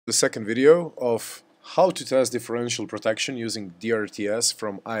The second video of how to test differential protection using DRTS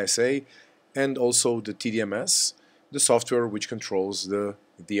from ISA and also the TDMS, the software which controls the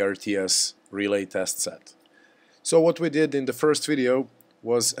DRTS relay test set. So what we did in the first video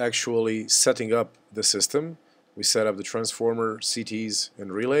was actually setting up the system. We set up the transformer, CTs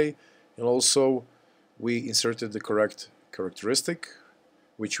and relay, and also we inserted the correct characteristic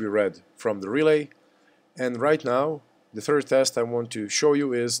which we read from the relay. And right now the third test I want to show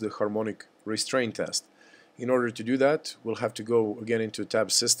you is the harmonic restraint test. In order to do that, we'll have to go again into tab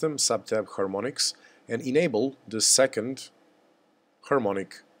system, subtab harmonics, and enable the second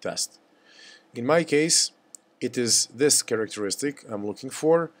harmonic test. In my case, it is this characteristic I'm looking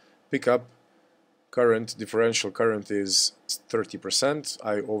for. Pick up current, differential current is 30%,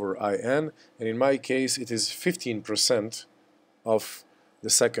 I over IN, and in my case it is 15% of the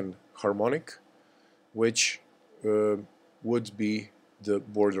second harmonic, which would be the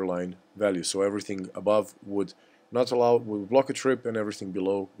borderline value. So everything above would block a trip, and everything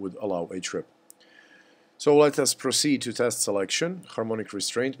below would allow a trip. So let us proceed to test selection, harmonic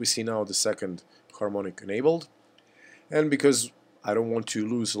restraint. We see now the second harmonic enabled, and because I don't want to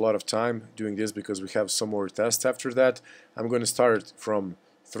lose a lot of time doing this because we have some more tests after that, I'm going to start from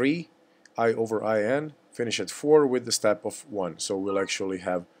 3, I over IN, finish at 4 with the step of 1. So we'll actually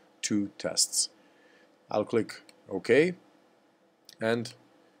have 2 tests. I'll click OK and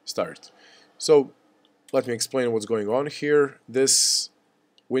start. So let me explain what's going on here. This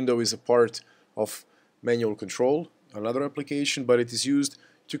window is a part of manual control, another application, but it is used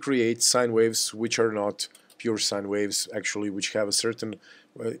to create sine waves which are not pure sine waves, actually, which have a certain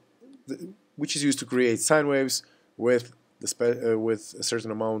which is used to create sine waves with with a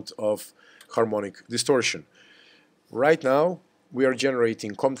certain amount of harmonic distortion. Right now we are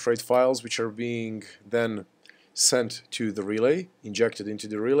generating ComTrade files which are being then sent to the relay, injected into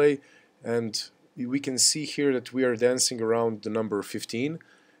the relay, and we can see here that we are dancing around the number 15.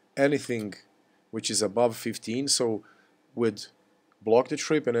 Anything which is above 15 so would block the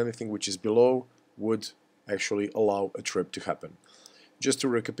trip, and anything which is below would actually allow a trip to happen. Just to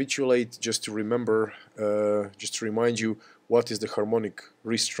recapitulate, just to remember, just to remind you what is the harmonic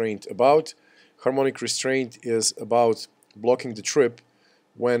restraint about. Harmonic restraint is about blocking the trip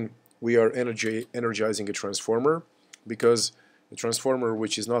when we are energizing a transformer, because the transformer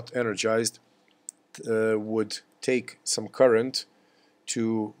which is not energized would take some current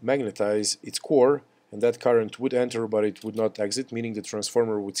to magnetize its core, and that current would enter but it would not exit, meaning the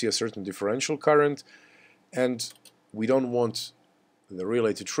transformer would see a certain differential current, and we don't want the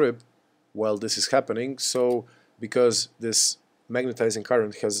relay to trip while this is happening. So because this magnetizing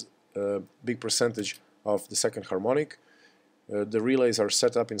current has a big percentage of the second harmonic, the relays are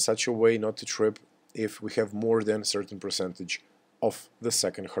set up in such a way not to trip if we have more than a certain percentage of the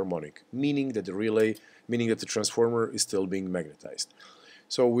second harmonic, meaning that the transformer is still being magnetized.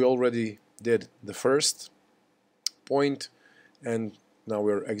 So we already did the first point, and now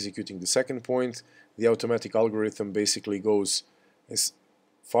we're executing the second point. The automatic algorithm basically goes as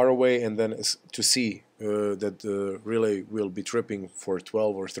far away and then to see that the relay will be tripping for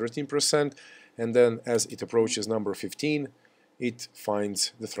 12 or 13%, and then as it approaches number 15, it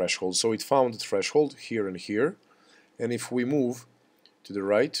finds the threshold. So it found the threshold here and here, and if we move to the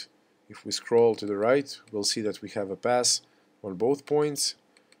right, if we scroll to the right, we'll see that we have a pass on both points,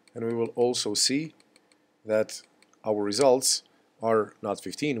 and we will also see that our results are not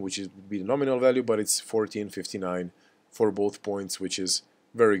 15, which would be the nominal value, but it's 14.59 for both points, which is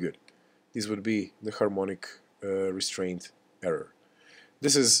very good. This would be the harmonic restraint error.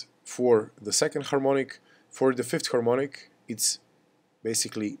 This is for the second harmonic. For the fifth harmonic, it's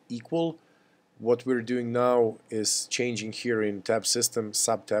basically equal. What we're doing now is changing here in tab system,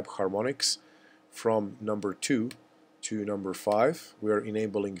 sub-tab harmonics, from number 2 to number 5. We are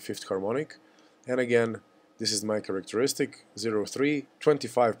enabling fifth harmonic, and again, this is my characteristic, 0.3,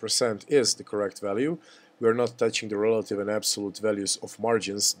 25% is the correct value. We are not touching the relative and absolute values of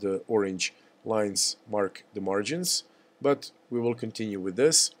margins. The orange lines mark the margins, but we will continue with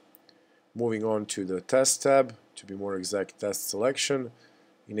this. Moving on to the test tab, to be more exact, test selection,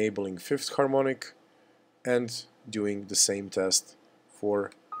 enabling fifth harmonic, and doing the same test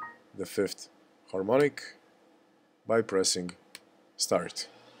for the fifth harmonic by pressing start.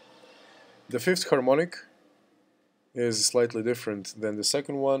 The fifth harmonic is slightly different than the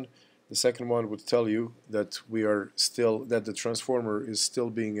second one. The second one would tell you that the transformer is still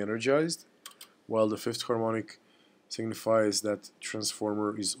being energized, while the fifth harmonic signifies that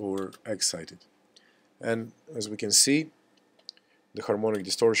transformer is overexcited. And as we can see, the harmonic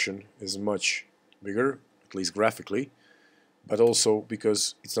distortion is much bigger, at least graphically. but also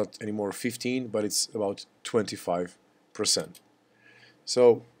because it's not anymore 15, but it's about 25%.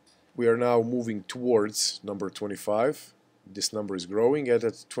 So we are now moving towards number 25. This number is growing, and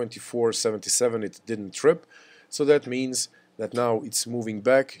at 24.77 it didn't trip, so that means that now it's moving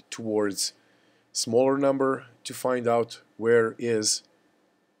back towards smaller number to find out where is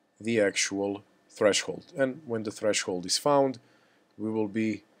the actual threshold. And when the threshold is found,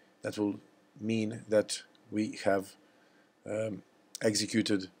 that will mean that we have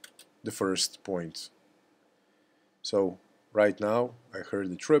executed the first point. So right now I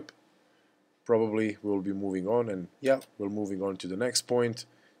heard the trip. Probably we'll be moving on, and yeah, we're moving on to the next point.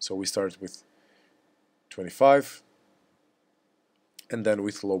 So we start with 25 and then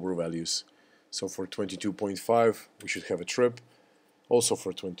with lower values. So for 22.5 we should have a trip, also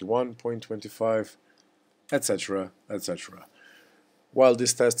for 21.25, etc., etc. While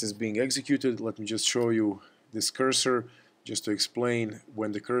this test is being executed, let me just show you this cursor just to explain.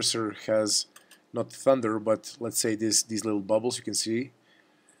 When the cursor has not thunder, but let's say these little bubbles you can see,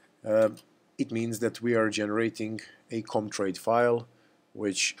 it means that we are generating a ComTrade file,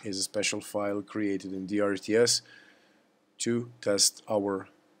 which is a special file created in DRTS to test our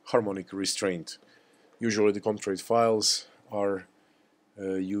harmonic restraint. Usually the ComTrade files are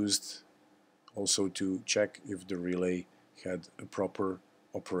used also to check if the relay had a proper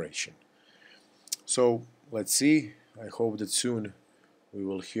operation. So let's see. I hope that soon we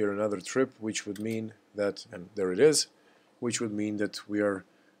will hear another trip, which would mean that, and there it is, which would mean that we are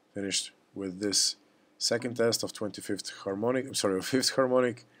finished with this second test of 25th harmonic, I'm sorry, of 5th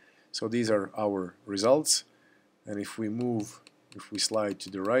harmonic. So these are our results, and if we slide to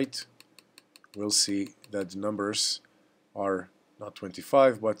the right, we'll see that the numbers are not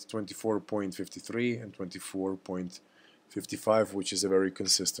 25 but 24.53 and 24.55, which is a very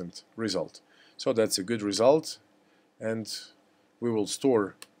consistent result. So that's a good result, and we will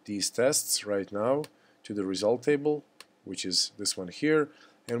store these tests right now to the result table, which is this one here,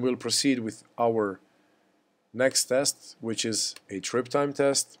 and we'll proceed with our next test, which is a trip time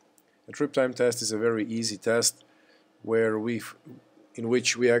test. A trip time test is a very easy test in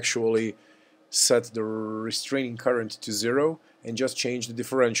which we actually set the restraining current to 0 and just change the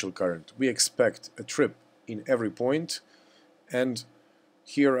differential current. We expect a trip in every point, and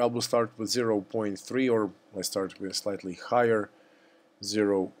here I will start with 0.3, or let's start with slightly higher,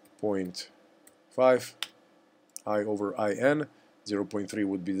 0.5 I over IN. 0.3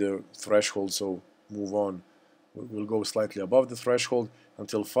 would be the threshold, so move on. We'll go slightly above the threshold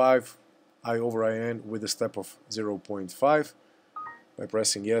until 5 I over IN with a step of 0.5. By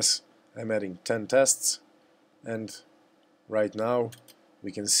pressing yes, I'm adding 10 tests, and right now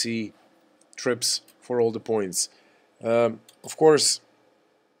we can see trips for all the points. Of course,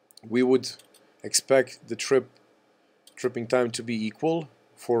 we would expect the tripping time to be equal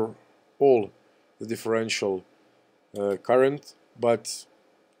for all the differential current, but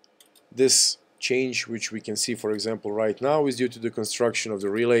this change, which we can see, for example, right now, is due to the construction of the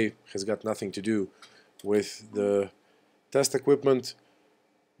relay. Has got nothing to do with the test equipment.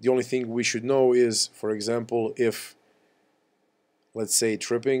 The only thing we should know is, for example, if, let's say,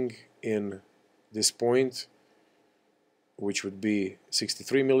 tripping in this point, which would be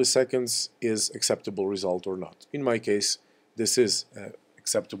 63 milliseconds, is acceptable result or not. In my case, this is an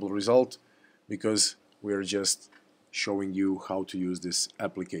acceptable result because we're just showing you how to use this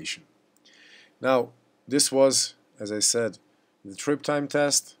application. Now, this was, as I said, the trip time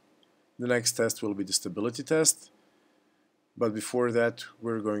test. The next test will be the stability test. But before that,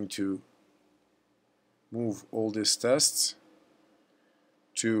 we're going to move all these tests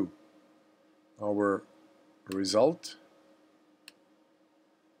to our result.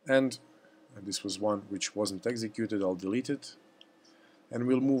 And this was one which wasn't executed, I'll delete it. And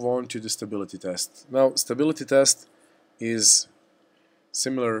we'll move on to the stability test. Now, stability test is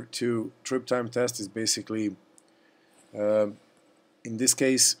similar to trip time test. Is basically, in this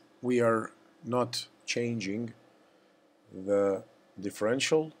case, we are not changing the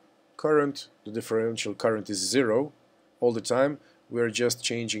differential current. The differential current is 0 all the time. We are just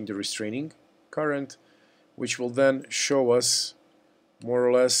changing the restraining current, which will then show us more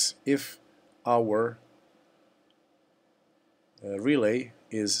or less if our relay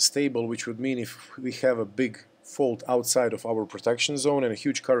is stable, which would mean if we have a big fault outside of our protection zone and a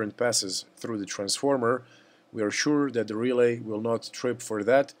huge current passes through the transformer, we are sure that the relay will not trip for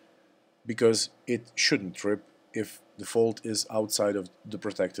that, because it shouldn't trip if the fault is outside of the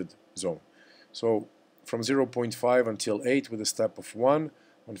protected zone. So from 0.5 until 8 with a step of 1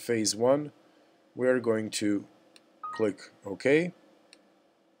 on phase 1, we are going to click OK.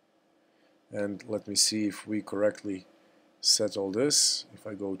 And let me see if we correctly set all this. If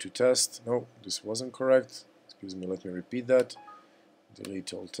I go to test, no, this wasn't correct. Excuse me, let me repeat that.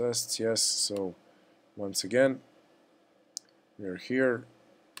 Delete all tests, yes. So once again, we are here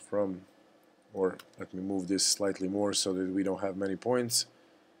from, or let me move this slightly more so that we don't have many points.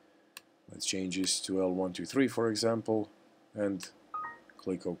 Let's change this to L123, for example, and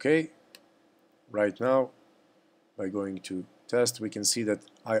click OK. Right now, by going to test, we can see that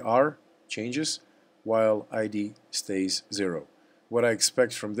IR changes while ID stays 0. What I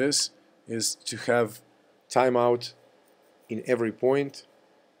expect from this is to have timeout in every point,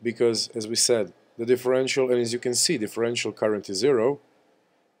 because as we said, the differential, and as you can see, differential current is 0,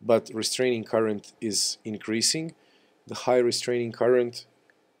 but restraining current is increasing. The high restraining current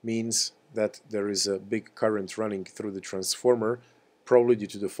means that there is a big current running through the transformer, probably due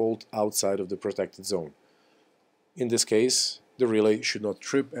to the fault outside of the protected zone. In this case, the relay should not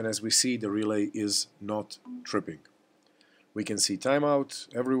trip, and as we see, the relay is not tripping. We can see timeout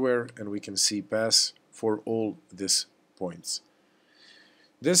everywhere, and we can see pass for all these points.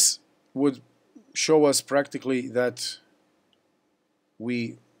 This would show us practically that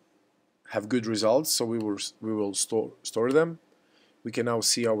we have good results, so we will store them. We can now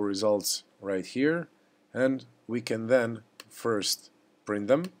see our results right here, and we can then first print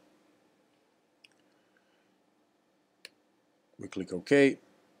them. We click OK,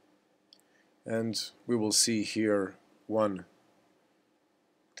 and we will see here one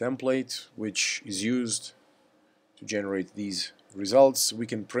template which is used to generate these results. We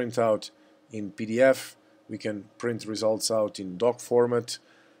can print out in PDF, we can print results out in doc format,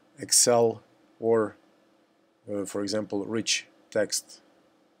 Excel, or for example rich text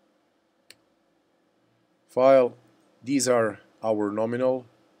file. These are our nominal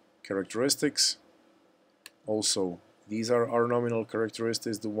characteristics. Also, these are our nominal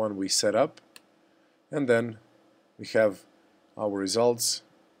characteristics, the one we set up, and then we have our results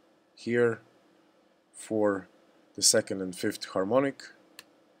here for the second and fifth harmonic,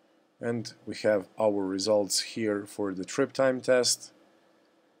 and we have our results here for the trip time test,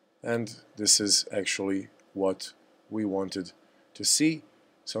 and this is actually what we wanted to see.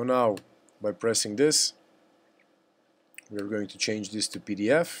 So now, by pressing this, we're going to change this to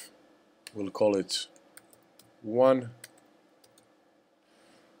PDF. We'll call it 1,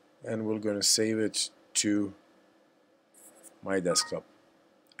 and we're going to save it to my desktop.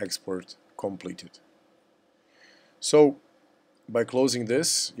 Export completed. So by closing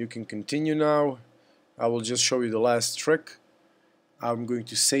this, you can continue now. I will just show you the last trick. I'm going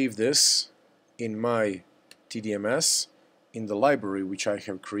to save this in my TDMS in the library which I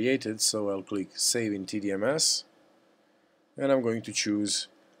have created, so I'll click Save in TDMS, and I'm going to choose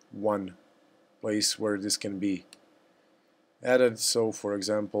one place where this can be added. So for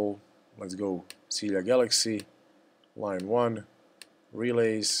example, let's go Celia Galaxy, line 1,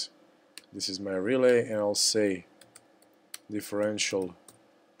 relays. This is my relay, and I'll say differential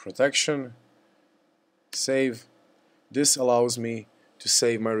protection, save. This allows me to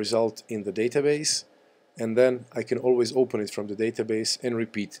save my result in the database, and then I can always open it from the database and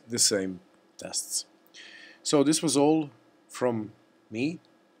repeat the same tests. So this was all from me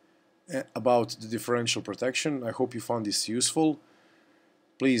about the differential protection. I hope you found this useful.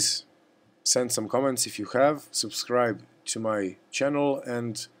 Please send some comments if you have, subscribe to my channel,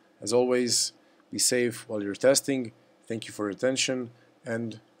 and as always, be safe while you're testing. Thank you for your attention,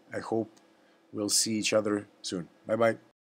 and I hope we'll see each other soon. Bye bye.